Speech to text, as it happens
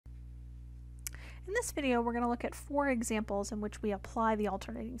In this video, we're going to look at 4 examples in which we apply the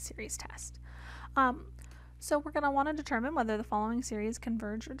alternating series test. So we're going to want to determine whether the following series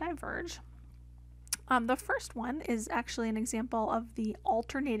converge or diverge. The first one is actually an example of the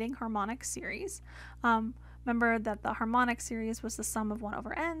alternating harmonic series. Remember that the harmonic series was the sum of 1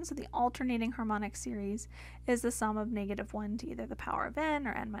 over n, so the alternating harmonic series is the sum of -1 to either the power of n,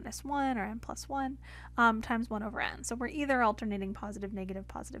 or n minus 1, or n plus 1, times 1 over n. So we're either alternating positive, negative,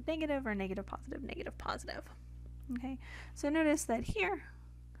 or negative, positive. Okay, so notice that here,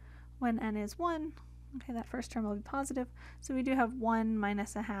 when n is 1, okay, that first term will be positive, so we do have 1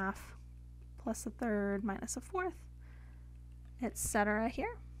 minus a half plus a third minus a fourth, etc.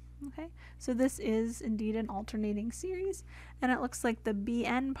 here. Okay, so this is indeed an alternating series, and it looks like the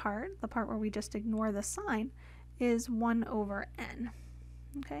bn part, the part where we just ignore the sign, is 1 over n.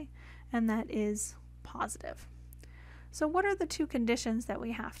 Okay, and that is positive. So what are the 2 conditions that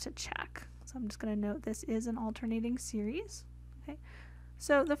we have to check? So I'm just going to note this is an alternating series. Okay,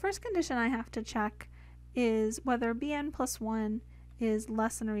 so the first condition I have to check is whether bn plus 1 is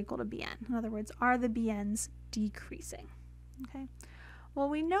less than or equal to bn. In other words, are the bn's decreasing? Okay. Well,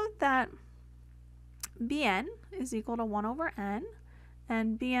 we note that bn is equal to 1 over n,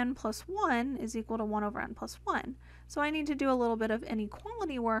 and bn plus 1 is equal to 1 over n plus 1. So I need to do a little bit of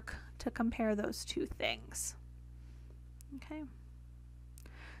inequality work to compare those 2 things. Okay.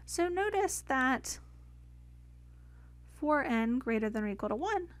 So notice that for n greater than or equal to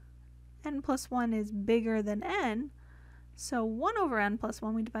 1, n plus 1 is bigger than n, so 1 over n plus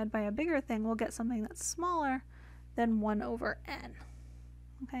 1, we divide by a bigger thing, we'll get something that's smaller than 1 over n.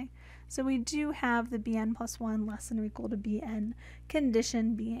 Okay, so we do have the bn plus 1 less than or equal to bn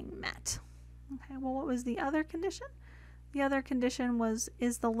condition being met. Okay, well, what was the other condition? The other condition was,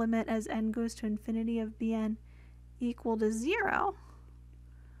 is the limit as n goes to infinity of bn equal to 0?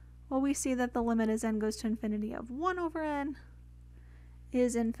 Well, we see that the limit as n goes to infinity of 1 over n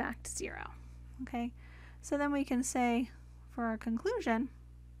is in fact 0. Okay, so then we can say for our conclusion,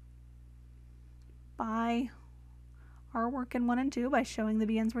 by our work in 1 and 2, by showing the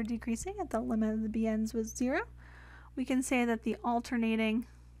bn's were decreasing at the limit of the bn's was 0, we can say that the alternating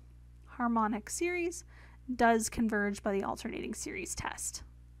harmonic series does converge by the alternating series test.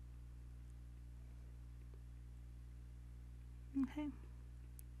 Okay.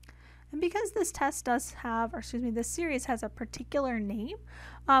 And because this test does have, or excuse me, this series has a particular name,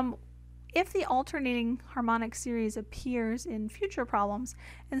 if the alternating harmonic series appears in future problems,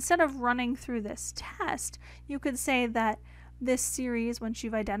 instead of running through this test, you could say that this series, once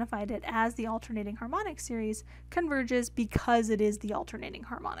you've identified it as the alternating harmonic series, converges because it is the alternating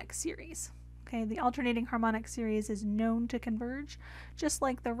harmonic series. Okay, the alternating harmonic series is known to converge, just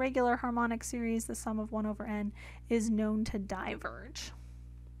like the regular harmonic series, the sum of 1 over n, is known to diverge.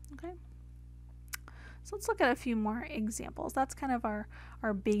 Okay. So let's look at a few more examples. That's kind of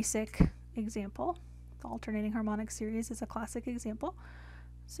our basic example. The alternating harmonic series is a classic example.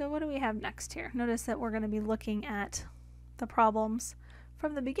 So what do we have next here? Notice that we're going to be looking at the problems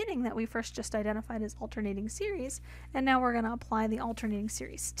from the beginning that we first just identified as alternating series, and now we're going to apply the alternating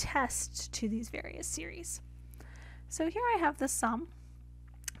series test to these various series. So here I have the sum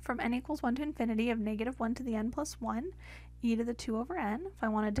from n equals 1 to infinity of -1 to the n plus 1 e to the 2 over n. If I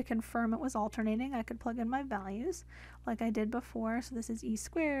wanted to confirm it was alternating, I could plug in my values like I did before. So this is e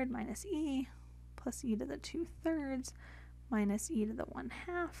squared minus e plus e to the 2/3 minus e to the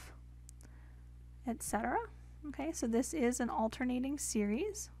 1/2, etc. Okay, so this is an alternating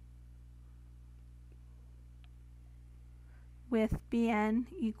series with bn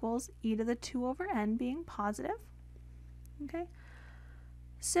equals e to the 2 over n being positive. Okay,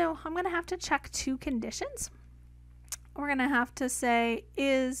 so I'm going to have to check 2 conditions. We're going to have to say,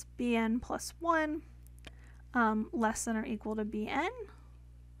 is bn plus 1 less than or equal to bn?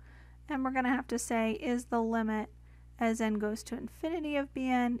 And we're going to have to say, is the limit as n goes to infinity of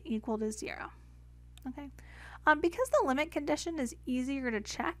bn equal to 0? Okay. Because the limit condition is easier to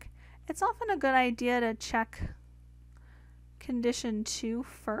check, it's often a good idea to check condition 2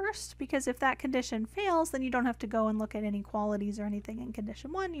 first, because if that condition fails, then you don't have to go and look at inequalities or anything in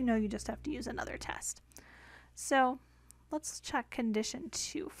condition 1. You know, you just have to use another test. So let's check condition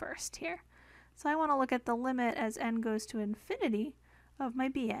 2 first here. So I want to look at the limit as n goes to infinity of my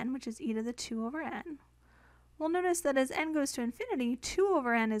bn, which is e to the 2 over n. Well, notice that as n goes to infinity, 2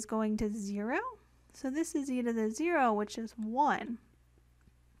 over n is going to 0. So this is e to the 0, which is 1.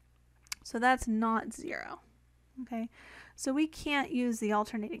 So that's not 0. Okay, so we can't use the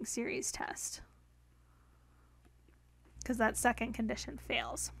alternating series test because that second condition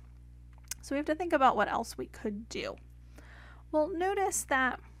fails. So we have to think about what else we could do. Well, notice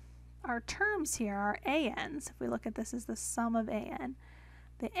that our terms here, our ANs, if we look at this as the sum of AN,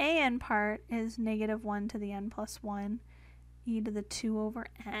 the AN part is negative 1 to the n plus 1 e to the 2 over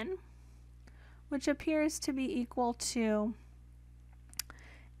n, which appears to be equal to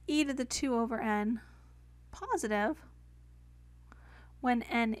e to the 2 over n positive when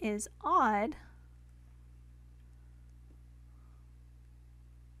n is odd,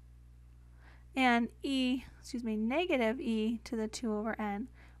 and negative e to the 2 over n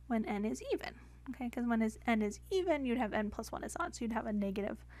when n is even. Okay, because when n is even, you'd have n plus 1 is odd, so you'd have a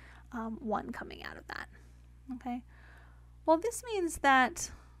negative 1 coming out of that. Okay, well, this means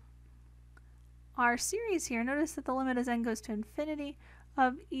that our series here, notice that the limit as n goes to infinity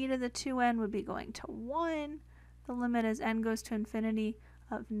of e to the 2n would be going to 1. The limit as n goes to infinity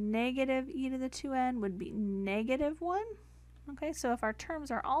of negative e to the 2n would be negative 1. Okay, so if our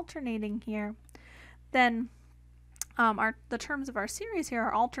terms are alternating here, then the terms of our series here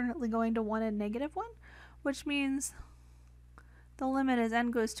are alternately going to 1 and negative 1, which means the limit as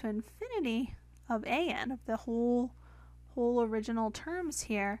n goes to infinity of an, of the whole original terms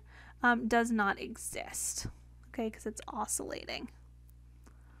here, does not exist, okay, because it's oscillating.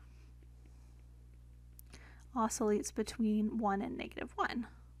 Oscillates between 1 and negative 1.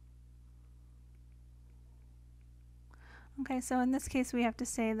 Okay, so in this case we have to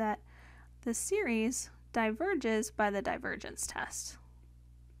say that the series diverges by the divergence test.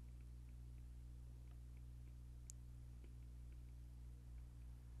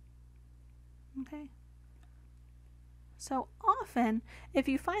 Okay. So often, if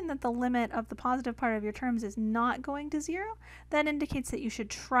you find that the limit of the positive part of your terms is not going to 0, that indicates that you should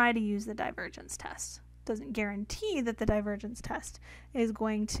try to use the divergence test. Doesn't guarantee that the divergence test is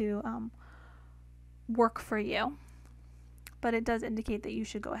going to work for you, but it does indicate that you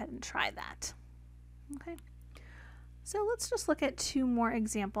should go ahead and try that. Okay, so let's just look at 2 more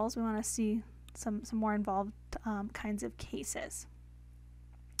examples. We want to see some more involved kinds of cases.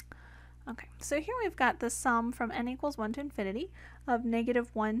 Okay, so here we've got the sum from n equals 1 to infinity of negative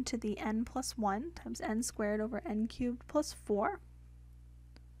 1 to the n plus 1 times n squared over n cubed plus 4.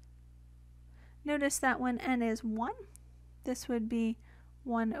 Notice that when n is 1, this would be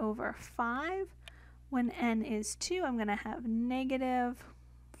 1 over 5. When n is 2, I'm going to have negative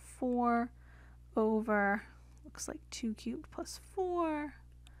 4 over, looks like 2 cubed plus 4.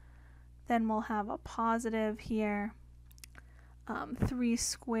 Then we'll have a positive here, 3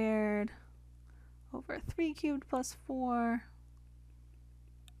 squared over 3 cubed plus 4.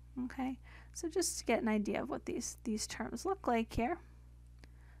 Okay, so just to get an idea of what these terms look like here.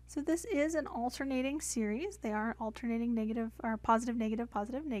 So this is an alternating series. They are alternating negative, or positive, negative,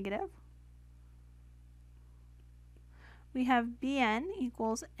 positive, negative. We have Bn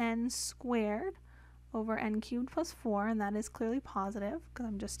equals n squared over n cubed plus 4, and that is clearly positive because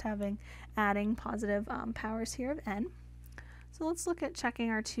I'm just adding positive powers here of n. So let's look at checking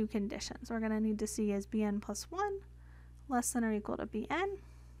our 2 conditions. We're going to need to see is Bn plus 1 less than or equal to Bn.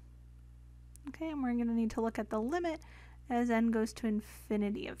 Okay, and we're going to need to look at the limit as n goes to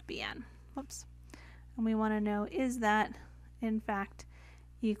infinity of Bn. Whoops. And we want to know, is that in fact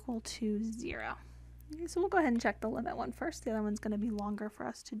equal to 0? Okay, so we'll go ahead and check the limit one first. The other one's going to be longer for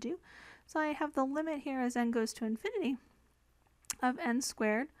us to do. So I have the limit here as n goes to infinity of n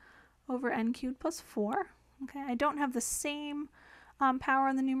squared over n cubed plus 4. Okay, I don't have the same power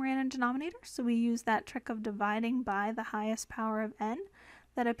in the numerator and denominator, so we use that trick of dividing by the highest power of n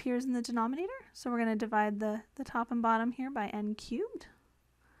that appears in the denominator. So we're going to divide the top and bottom here by n cubed.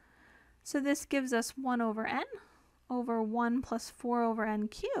 So this gives us 1 over n over 1 plus 4 over n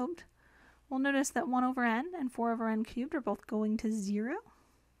cubed. We'll notice that 1 over n and 4 over n cubed are both going to 0.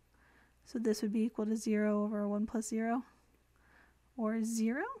 So this would be equal to 0 over 1 plus 0, or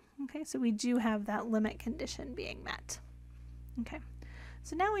 0. Okay, so we do have that limit condition being met. Okay,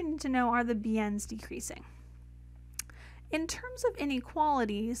 so now we need to know, are the Bn's decreasing? In terms of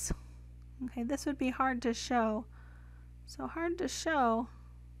inequalities, okay, this would be hard to show. So hard to show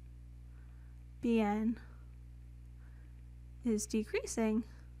Bn is decreasing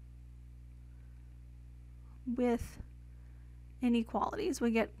with inequalities. We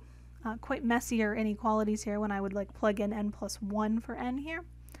get quite messier inequalities here when I would like plug in n plus 1 for n here.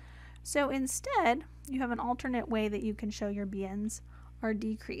 So instead, you have an alternate way that you can show your Bn's are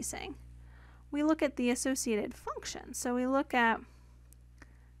decreasing. We look at the associated function. So we look at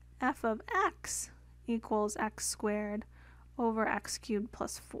f of x equals x squared over x cubed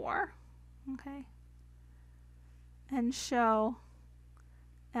plus 4, okay, and show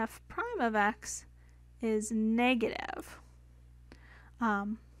f prime of x is negative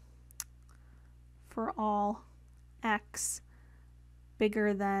for all x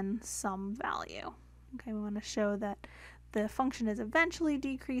bigger than some value. Okay, we want to show that the function is eventually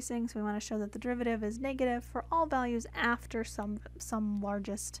decreasing, so we want to show that the derivative is negative for all values after some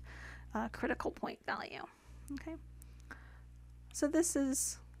largest critical point value. Okay, so this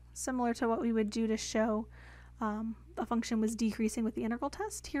is similar to what we would do to show a function was decreasing with the integral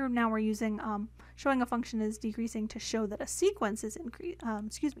test. Here now we're using showing a function is decreasing to show that a sequence is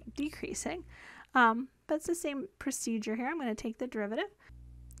decreasing. But it's the same procedure here. I'm going to take the derivative.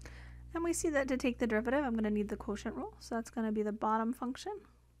 And we see that to take the derivative, I'm going to need the quotient rule. So that's going to be the bottom function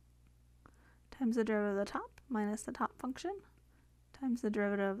times the derivative of the top minus the top function times the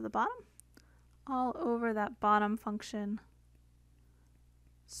derivative of the bottom, all over that bottom function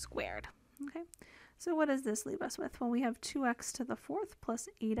squared. Okay, so what does this leave us with? Well, we have 2x to the fourth plus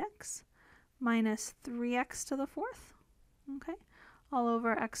 8x minus 3x to the fourth, okay, all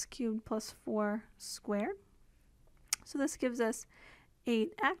over x cubed plus 4 squared. So this gives us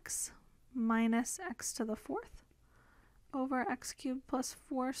 8x minus x to the fourth over x cubed plus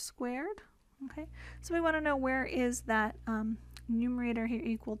 4 squared. Okay, so we want to know where is that numerator here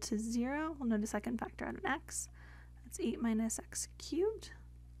equal to 0. We'll notice I can factor out an x. That's 8 minus x cubed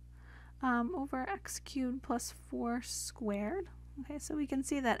over x cubed plus 4 squared. Okay, so we can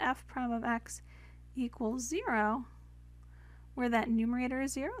see that f prime of x equals 0 where that numerator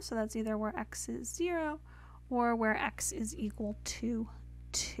is 0. So that's either where x is 0 or where x is equal to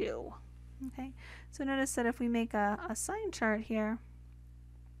 2. Okay, so notice that if we make a sign chart here,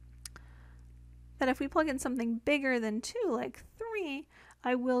 that if we plug in something bigger than 2, like 3,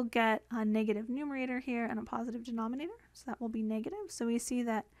 I will get a negative numerator here and a positive denominator, so that will be negative. So we see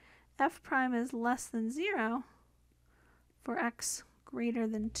that f prime is less than 0 for x greater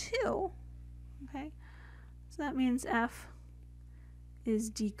than 2. Okay, so that means f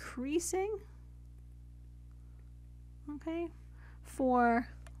is decreasing, okay, for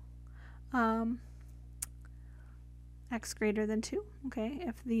x greater than 2. Okay,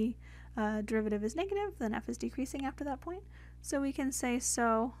 if the derivative is negative, then f is decreasing after that point. So we can say,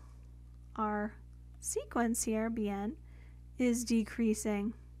 so our sequence here, Bn, is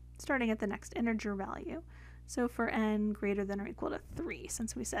decreasing starting at the next integer value. So for n greater than or equal to 3,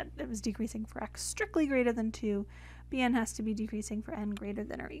 since we said it was decreasing for x strictly greater than 2, Bn has to be decreasing for n greater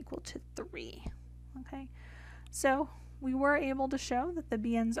than or equal to 3. Okay, so we were able to show that the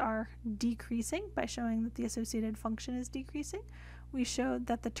Bn's are decreasing by showing that the associated function is decreasing. We showed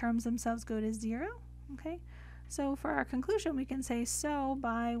that the terms themselves go to 0. Okay, so for our conclusion, we can say so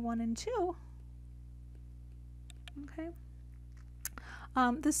by 1 and 2. Okay,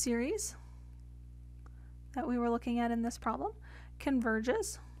 the series that we were looking at in this problem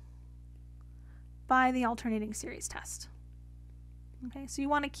converges by the alternating series test. Okay, so you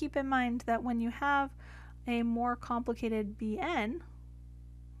want to keep in mind that when you have a more complicated Bn,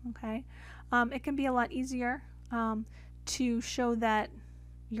 okay, it can be a lot easier to show that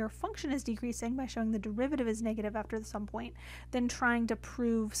your function is decreasing by showing the derivative is negative after some point than trying to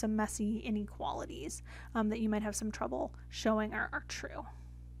prove some messy inequalities that you might have some trouble showing are true.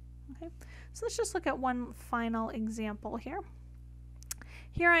 Okay, so let's just look at one final example here.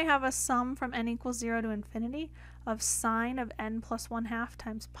 Here I have a sum from n equals 0 to infinity of sine of n plus 1/2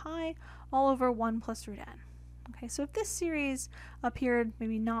 times pi all over 1 plus root n. Okay, so if this series appeared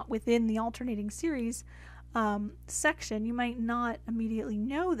maybe not within the alternating series section, you might not immediately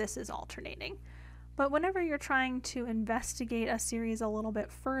know this is alternating. But whenever you're trying to investigate a series a little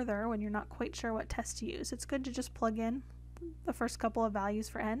bit further, when you're not quite sure what test to use, it's good to just plug in the first couple of values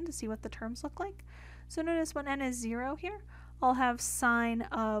for n to see what the terms look like. So notice when n is 0 here, I'll have sine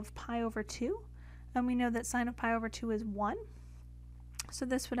of pi over 2, and we know that sine of pi over 2 is 1. So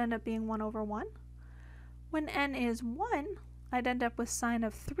this would end up being 1 over 1. When n is 1, I'd end up with sine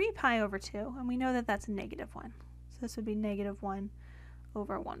of 3 pi over 2, and we know that that's negative 1. So this would be negative 1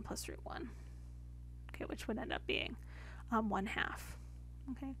 over 1 plus root 1, okay, which would end up being 1/2.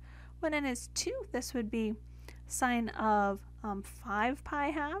 Okay. When n is 2, this would be sine of 5 pi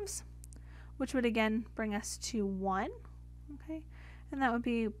halves, which would again bring us to 1, okay, and that would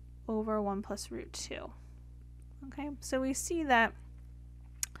be over 1 plus root 2. Okay, so we see that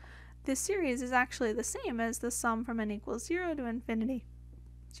this series is actually the same as the sum from n equals 0 to infinity,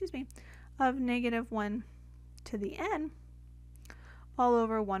 of negative 1 to the n all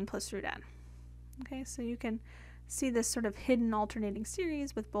over 1 plus root n. Okay, so you can see this sort of hidden alternating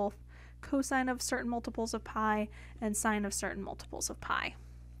series with both cosine of certain multiples of pi and sine of certain multiples of pi.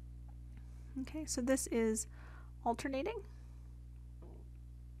 Okay, so this is alternating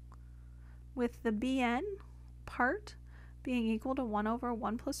with the Bn part being equal to 1 over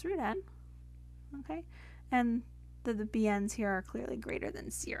 1 plus root n, okay, and that the BNs here are clearly greater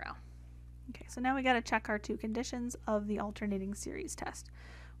than 0. Okay, so now we got to check our two conditions of the alternating series test.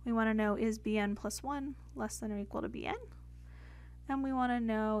 We want to know, is Bn plus 1 less than or equal to Bn? And we want to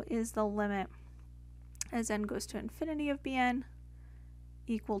know, is the limit as n goes to infinity of Bn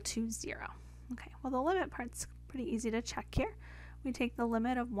equal to 0? Okay, well, the limit part's pretty easy to check here. We take the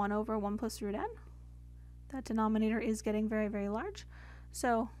limit of 1 over 1 plus root n. That denominator is getting very, very large,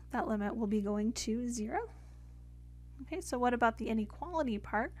 so that limit will be going to 0. Okay, so what about the inequality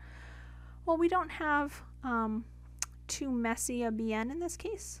part? Well, we don't have too messy a Bn in this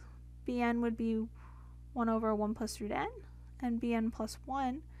case. Bn would be 1 over 1 plus root n, and Bn plus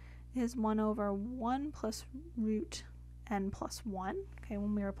 1 is 1 over 1 plus root n plus 1, okay,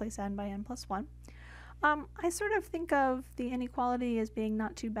 when we replace n by n plus 1. I sort of think of the inequality as being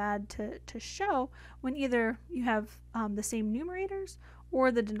not too bad to show when either you have the same numerators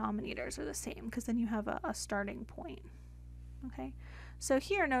or the denominators are the same, because then you have a starting point. Okay, so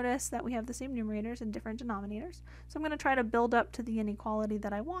here notice that we have the same numerators and different denominators. So I'm going to try to build up to the inequality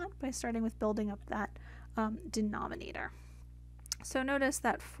that I want by starting with building up that denominator. So notice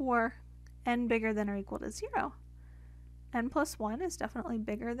that for n bigger than or equal to 0, n plus 1 is definitely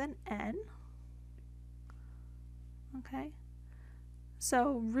bigger than n. Okay,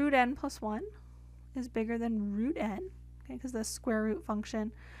 so root n plus 1 is bigger than root n, okay, because the square root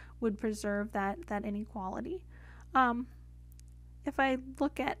function would preserve that inequality. If I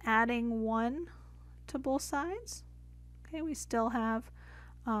look at adding 1 to both sides, okay, we still have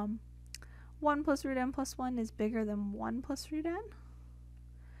 1 plus root n plus 1 is bigger than 1 plus root n.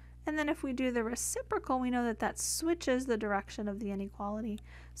 And then if we do the reciprocal, we know that that switches the direction of the inequality.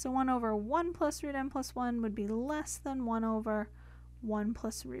 So 1 over 1 plus root n plus 1 would be less than 1 over 1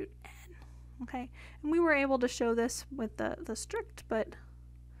 plus root n. Okay, and we were able to show this with the strict, but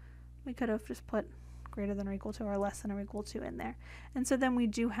we could have just put greater than or equal to or less than or equal to in there. And so then we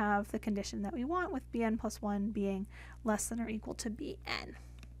do have the condition that we want, with Bn plus 1 being less than or equal to Bn.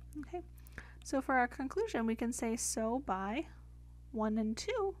 Okay, so for our conclusion, we can say, so by 1 and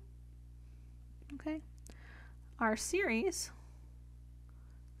 2, okay, our series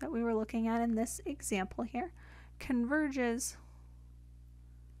that we were looking at in this example here converges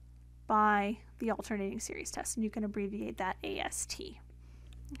by the alternating series test, and you can abbreviate that AST.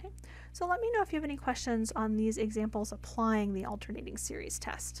 Okay, so let me know if you have any questions on these examples applying the alternating series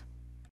test.